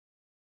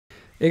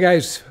Hey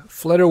guys,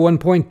 Flutter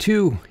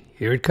 1.2,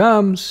 here it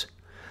comes.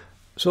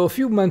 So a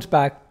few months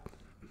back,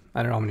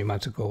 I don't know how many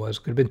months ago it was.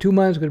 Could have been 2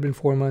 months, could have been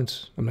 4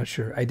 months. I'm not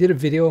sure. I did a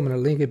video, I'm going to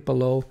link it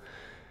below.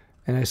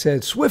 And I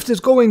said, Swift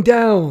is going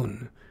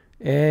down.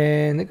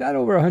 And it got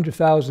over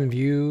 100,000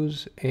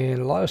 views. And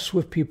a lot of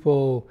Swift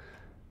people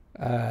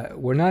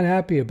were not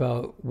happy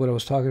about what I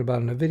was talking about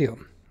in the video.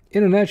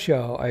 In a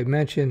nutshell, I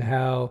mentioned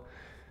how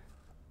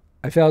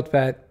I felt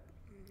that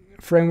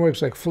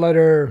frameworks like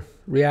Flutter,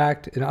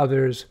 React, and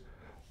others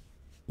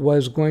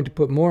was going to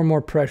put more and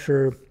more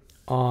pressure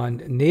on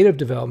native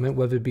development,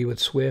 whether it be with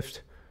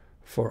Swift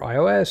for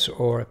iOS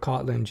or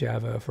Kotlin,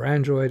 Java for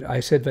Android. I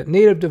said that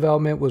native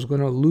development was going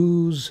to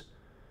lose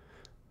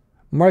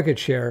market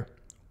share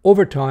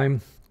over time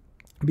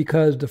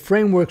because the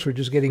frameworks were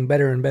just getting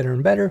better and better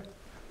and better.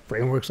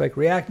 Frameworks like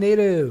React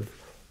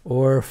Native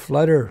or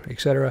Flutter,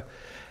 etc.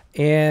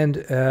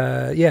 And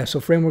so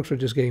frameworks were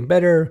just getting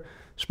better.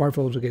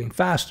 Smartphones were getting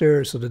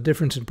faster. So the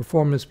difference in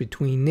performance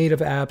between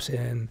native apps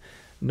and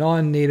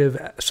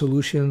non-native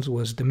solutions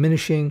was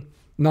diminishing,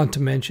 not to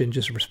mention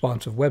just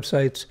responsive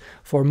websites.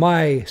 For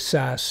my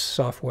SaaS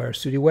software,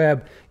 Studio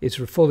Web, it's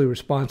fully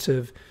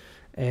responsive.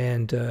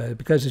 And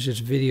because it's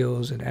just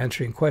videos and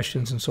answering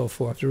questions and so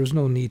forth, there was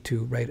no need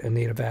to write a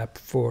native app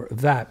for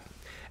that.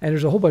 And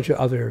there's a whole bunch of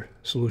other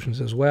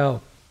solutions as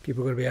well.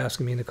 People are going to be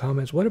asking me in the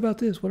comments, what about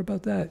this? What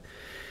about that?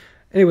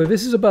 Anyway,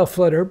 this is about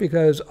Flutter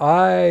because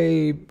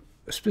I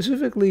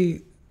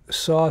specifically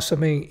saw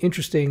something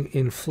interesting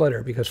in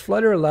Flutter because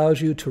Flutter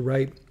allows you to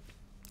write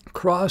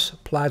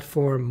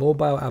cross-platform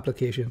mobile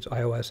applications,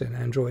 iOS and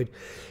Android,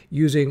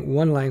 using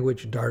one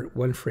language, Dart,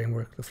 one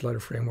framework, the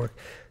Flutter framework.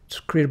 It's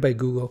created by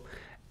Google.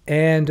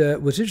 And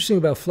what's interesting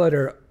about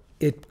Flutter,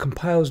 it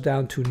compiles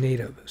down to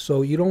native.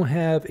 So you don't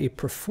have a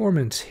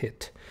performance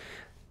hit.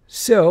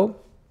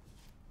 So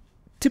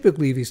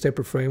typically these type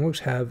of frameworks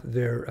have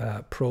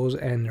their pros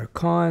and their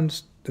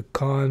cons. The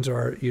cons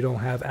are you don't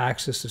have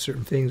access to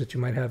certain things that you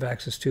might have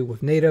access to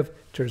with native in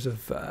terms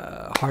of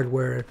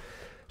hardware.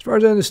 As far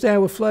as I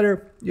understand with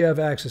Flutter, you have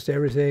access to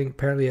everything.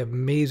 Apparently you have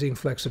amazing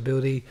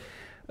flexibility.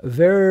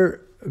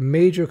 Their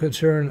major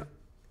concern,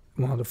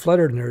 well, the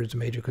Flutter nerds'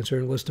 major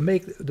concern was to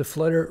make the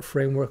Flutter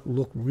framework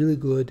look really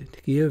good,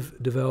 to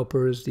give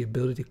developers the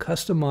ability to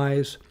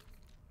customize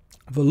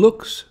the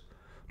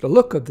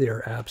look of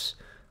their apps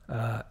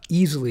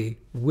easily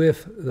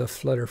with the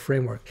Flutter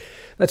framework.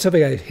 That's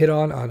something I hit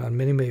on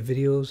many, many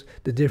videos,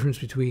 the difference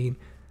between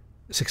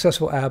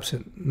successful apps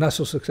and not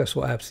so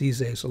successful apps these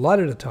days. A lot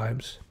of the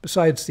times,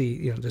 besides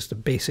just the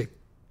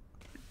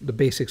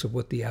basics of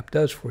what the app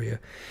does for you,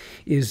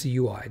 is the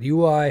UI. The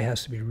UI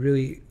has to be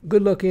really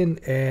good looking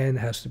and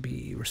has to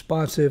be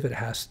responsive. It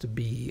has to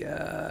be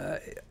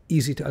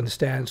easy to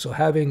understand. So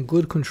having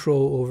good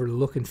control over the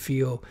look and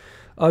feel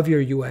of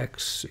your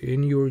UX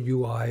in your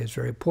UI is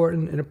very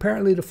important. And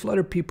apparently the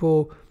Flutter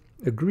people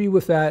agree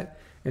with that.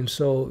 And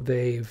so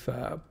they've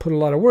put a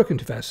lot of work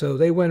into that. So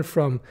they went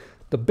from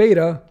the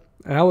beta,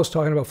 and I was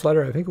talking about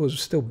Flutter, I think it was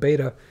still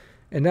beta,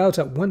 and now it's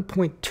at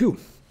 1.2.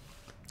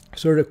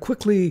 So they're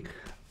quickly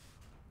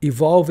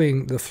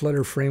evolving the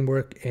Flutter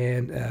framework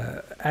and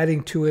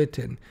adding to it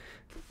and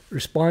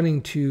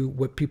responding to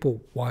what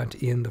people want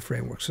in the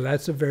framework. So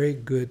that's a very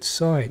good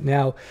sign.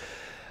 Now,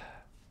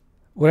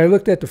 when I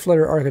looked at the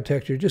Flutter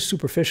architecture, just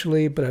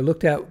superficially, but I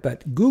looked at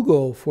that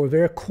Google for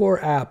their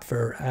core app,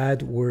 for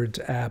AdWords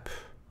app,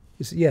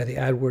 the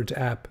AdWords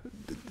app,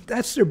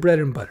 that's their bread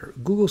and butter.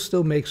 Google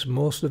still makes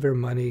most of their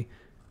money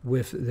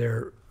with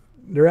their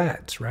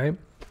ads, right?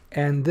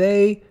 And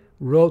they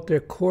wrote their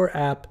core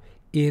app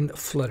in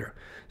Flutter.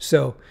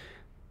 So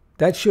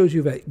that shows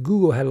you that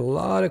Google had a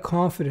lot of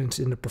confidence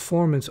in the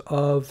performance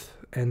of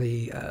and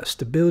the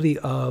stability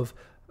of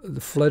the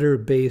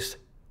Flutter-based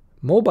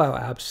mobile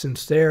apps,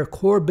 since their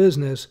core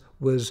business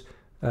was,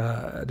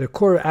 their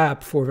core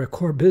app for their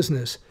core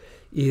business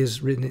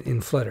is written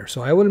in Flutter.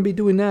 So I wouldn't be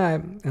doing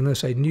that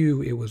unless I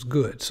knew it was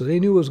good. So they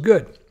knew it was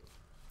good.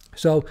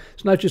 So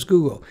it's not just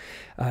Google.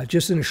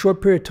 Just in a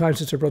short period of time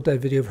since I wrote that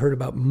video, I've heard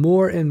about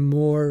more and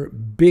more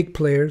big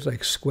players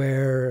like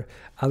Square,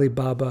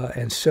 Alibaba,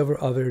 and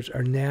several others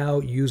are now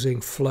using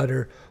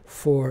Flutter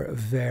for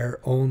their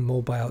own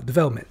mobile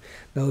development.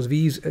 Now,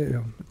 these,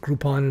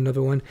 Groupon,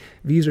 another one,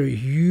 these are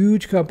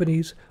huge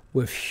companies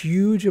with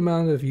huge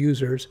amount of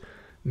users,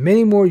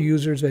 many more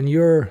users than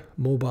your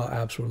mobile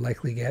apps will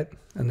likely get,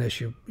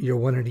 unless you're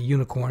one of the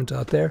unicorns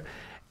out there.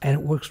 And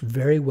it works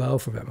very well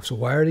for them. So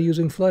why are they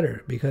using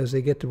Flutter? Because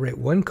they get to write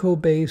one code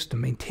base, to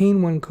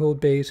maintain one code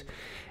base,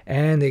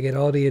 and they get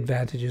all the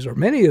advantages, or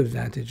many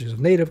advantages, of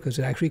native, because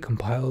it actually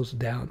compiles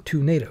down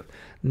to native.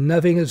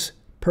 Nothing is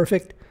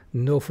perfect.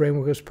 No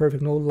framework is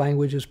perfect. No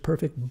language is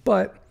perfect.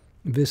 But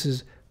this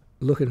is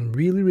looking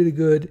really, really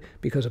good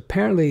because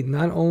apparently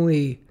not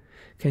only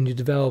can you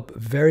develop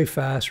very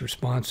fast,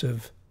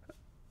 responsive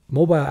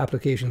mobile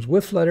applications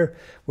with Flutter,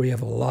 where you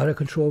have a lot of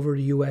control over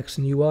the UX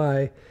and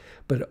UI,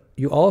 but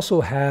you also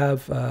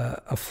have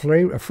a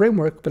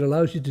framework that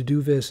allows you to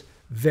do this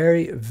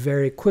very,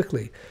 very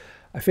quickly.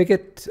 I'm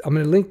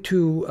going to link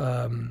to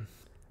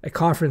a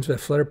conference that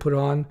Flutter put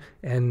on,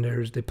 and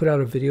they put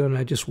out a video, and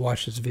I just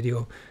watched this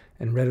video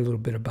and read a little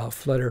bit about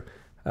Flutter,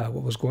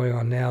 what was going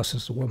on now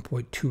since the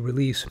 1.2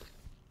 release.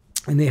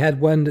 And they had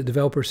one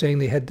developer saying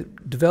they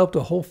had developed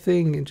a whole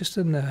thing it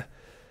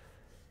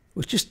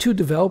was just 2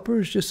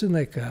 developers, just in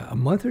like a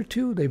month or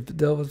 2. They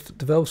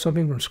developed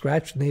something from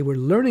scratch, and they were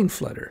learning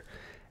Flutter.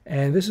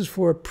 And this is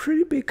for a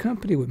pretty big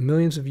company with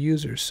millions of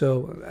users.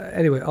 So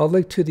anyway, I'll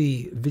link to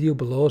the video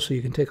below so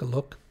you can take a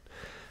look.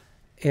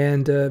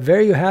 And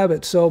there you have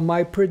it. So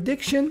my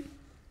prediction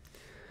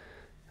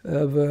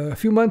of a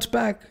few months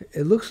back,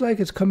 it looks like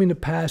it's coming to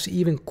pass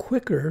even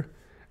quicker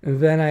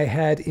than I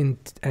had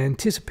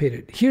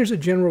anticipated. Here's a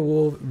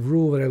general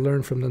rule that I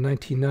learned from the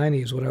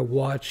 1990s when I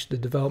watched the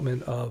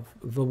development of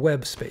the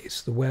web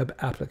space, the web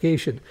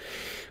application.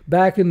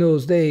 Back in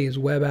those days,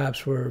 web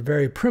apps were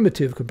very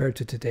primitive compared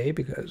to today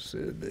because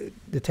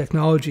the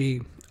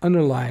technology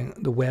underlying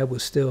the web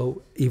was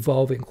still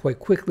evolving quite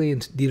quickly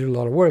and needed a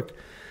lot of work.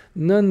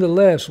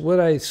 Nonetheless, what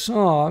I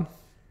saw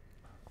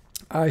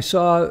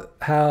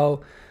how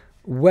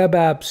web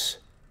apps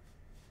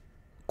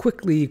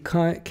quickly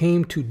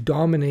came to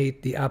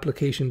dominate the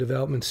application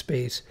development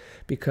space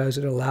because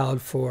it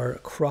allowed for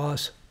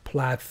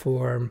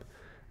cross-platform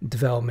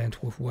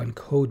development with one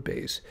code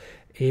base.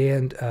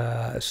 And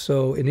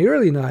so in the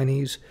early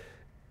 90s,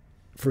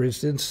 for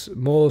instance,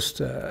 most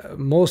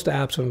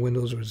apps on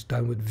Windows was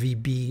done with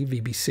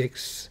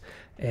VB6,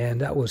 and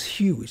that was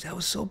huge. That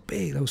was so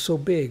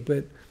big.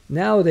 But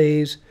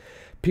nowadays,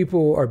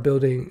 people are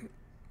building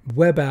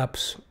web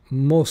apps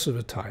most of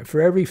the time.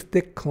 For every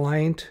thick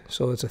client,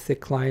 so it's a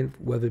thick client,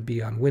 whether it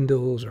be on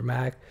Windows or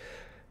Mac,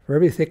 for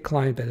every thick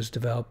client that is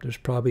developed, there's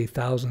probably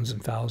thousands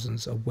and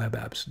thousands of web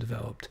apps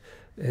developed.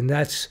 And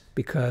that's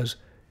because,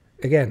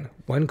 again,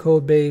 one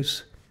code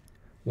base,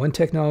 one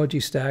technology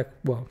stack,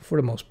 well, for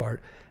the most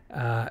part,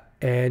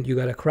 and you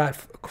got a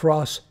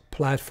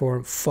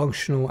cross-platform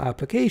functional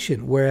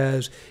application.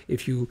 Whereas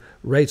if you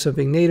write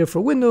something native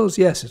for Windows,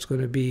 yes, it's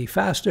going to be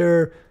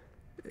faster.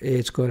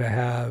 You're going to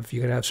have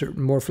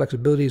certain more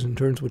flexibilities in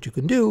terms of what you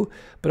can do,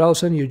 but all of a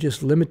sudden you're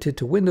just limited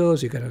to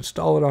Windows. You got to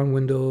install it on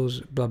Windows,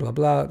 blah, blah,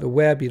 blah. The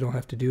web, you don't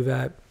have to do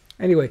that.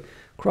 Anyway,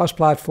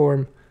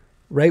 cross-platform,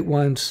 write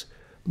once,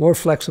 more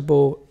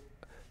flexible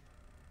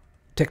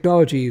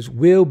technologies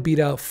will beat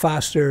out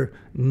faster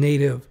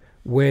native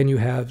when you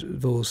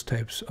have those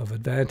types of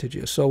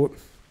advantages. So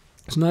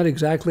it's not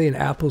exactly an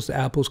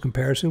apples-to-apples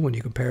comparison when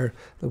you compare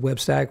the web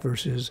stack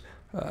versus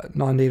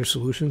non-native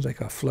solutions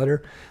like a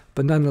Flutter,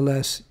 but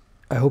nonetheless,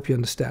 I hope you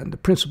understand the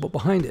principle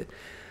behind it.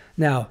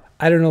 Now,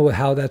 I don't know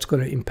how that's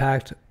going to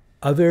impact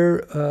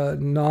other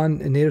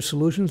non-native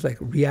solutions like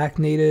React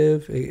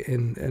Native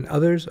and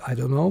others. I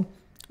don't know,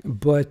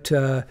 but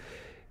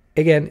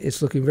again,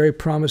 it's looking very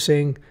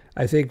promising.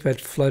 I think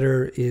that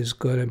Flutter is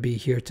going to be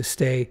here to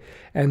stay.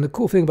 And the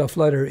cool thing about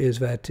Flutter is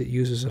that it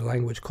uses a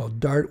language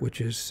called Dart,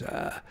 which is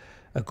a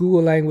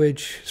Google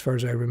language, as far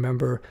as I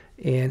remember,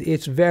 and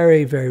it's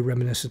very, very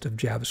reminiscent of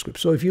JavaScript.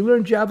 So if you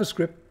learn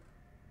JavaScript,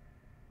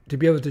 to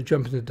be able to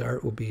jump into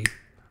Dart will be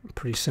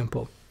pretty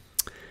simple.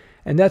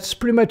 And that's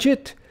pretty much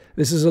it.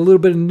 This is a little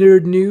bit of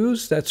nerd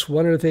news. That's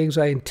one of the things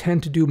I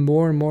intend to do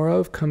more and more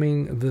of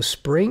coming this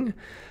spring.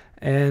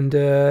 And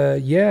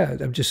yeah,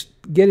 I'm just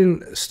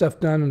getting stuff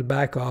done in the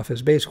back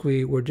office.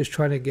 Basically, we're just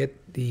trying to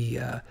get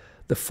the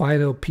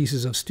final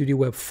pieces of Studio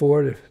Web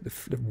 4, the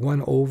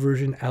 1.0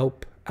 version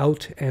out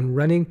and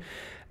running.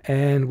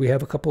 And we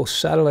have a couple of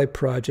satellite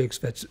projects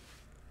that's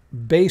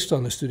based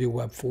on the Studio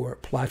Web 4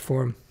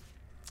 platform.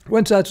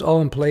 Once that's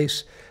all in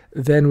place,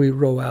 then we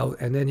roll out,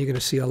 and then you're going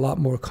to see a lot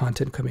more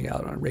content coming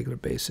out on a regular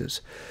basis.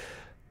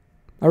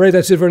 All right,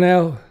 that's it for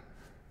now.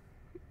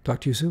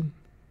 Talk to you soon.